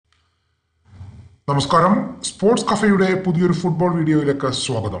നമസ്കാരം. സ്പോർട്സ് കഫേയുടെ പുതിയൊരു ഫുട്ബോൾ വീഡിയോയിലേക്ക്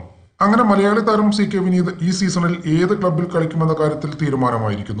സ്വാഗതം. അങ്ങനെ മലയാളി താരം CK വിനീത് ഈ സീസണിൽ ഏത് ക്ലബിൽ കളിക്കുമെന്ന കാര്യത്തിൽ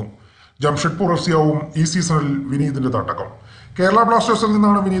തീരുമാനമായിരിക്കുന്നു. ജംഷഡ്പൂർ FC ആവും ഈ സീസണിൽ വിനീതിന്റെ തട്ടകം. കേരള ബ്ലാസ്റ്റേഴ്സിൽ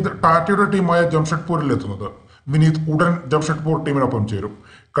നിന്നാണ് വിനീത് ടാറ്റയുടെ ടീമായ ജംഷഡ്പൂരിൽ എത്തുന്നത്. വിനീത് ഉടൻ ജംഷഡ്പൂർ ടീമിനൊപ്പം ചേരും.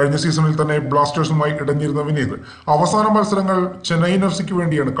 കഴിഞ്ഞ സീസണിൽ തന്നെ ബ്ലാസ്റ്റേഴ്സുമായി ഇടഞ്ഞിരുന്ന വിനീത് അവസാന മത്സരങ്ങൾ ചെന്നൈയിൻ FCക്ക്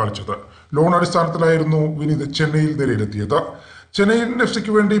വേണ്ടിയാണ് കളിച്ചത്. ലോൺ അടിസ്ഥാനത്തിലായിരുന്നു വിനീത് ചെന്നൈയിൽ നിലയിലെത്തിയത്. ചെന്നൈയിൻ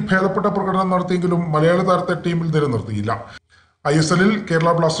FCക്ക് വേണ്ടി ഭേദപ്പെട്ട പ്രകടനം നടത്തിയെങ്കിലും മലയാളി താരത്തെ ടീമിൽ നിലനിർത്തിയില്ല. ISLൽ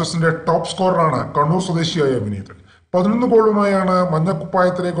കേരള ബ്ലാസ്റ്റേഴ്സിന്റെ ടോപ്പ് സ്കോററാണ് കണ്ണൂർ സ്വദേശിയായ വിനീത്. 11 ഗോളുമായാണ്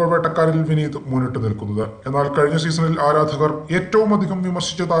മഞ്ഞക്കുപ്പായത്തിലെ ഗോൾവേട്ടക്കാരിൽ വിനീത് മുന്നിട്ട് നിൽക്കുന്നത്. എന്നാൽ കഴിഞ്ഞ സീസണിൽ ആരാധകർ ഏറ്റവും അധികം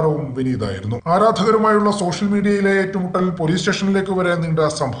വിമർശിച്ച താരവും വിനീതായിരുന്നു. ആരാധകരുമായുള്ള സോഷ്യൽ മീഡിയയിലെ ഏറ്റുമുട്ടൽ പോലീസ് സ്റ്റേഷനിലേക്ക് വരെ നീണ്ട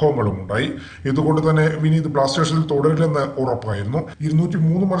സംഭവങ്ങളും ഉണ്ടായി. ഇതുകൊണ്ട് തന്നെ വിനീത് ബ്ലാസ്റ്റേഴ്സിൽ തുടരില്ലെന്ന് ഉറപ്പായിരുന്നു.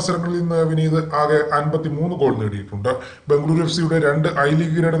 203 മത്സരങ്ങളിൽ നിന്ന് വിനീത് ആകെ 53 ഗോൾ നേടിയിട്ടുണ്ട്. ബംഗളൂരു FCയുടെ 2 ഐ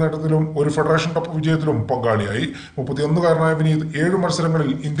ലീഗ് കിരീട നേട്ടത്തിലും ഒരു ഫെഡറേഷൻ കപ്പ് വിജയത്തിലും പങ്കാളിയായി. 31-കാരനായ വിനീത് 7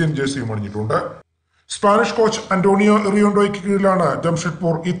 മത്സരങ്ങളിൽ ഇന്ത്യൻ ജേഴ്സിയും അണിഞ്ഞിട്ടുണ്ട്. സ്പാനിഷ് കോച്ച് അന്റോണിയോ ഇറിയോണ്ടോയ്ക്ക് കീഴിലാണ്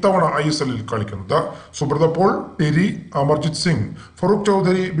ജംഷഡ്പൂർ ഇത്തവണ ISLൽ കളിക്കുന്നത്. സുബ്രത പോൾ, ടെരി, അമർജിത് സിംഗ്, ഫറൂഖ്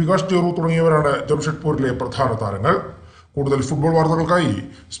ചൗധരി, വികാസ് ജെറു തുടങ്ങിയവരാണ് ജംഷഡ്പൂരിലെ പ്രധാന താരങ്ങൾ. കൂടുതൽ ഫുട്ബോൾ വാർത്തകൾക്കായി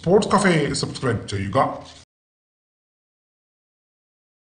സ്പോർട്സ് കഫേ സബ്സ്ക്രൈബ് ചെയ്യുക.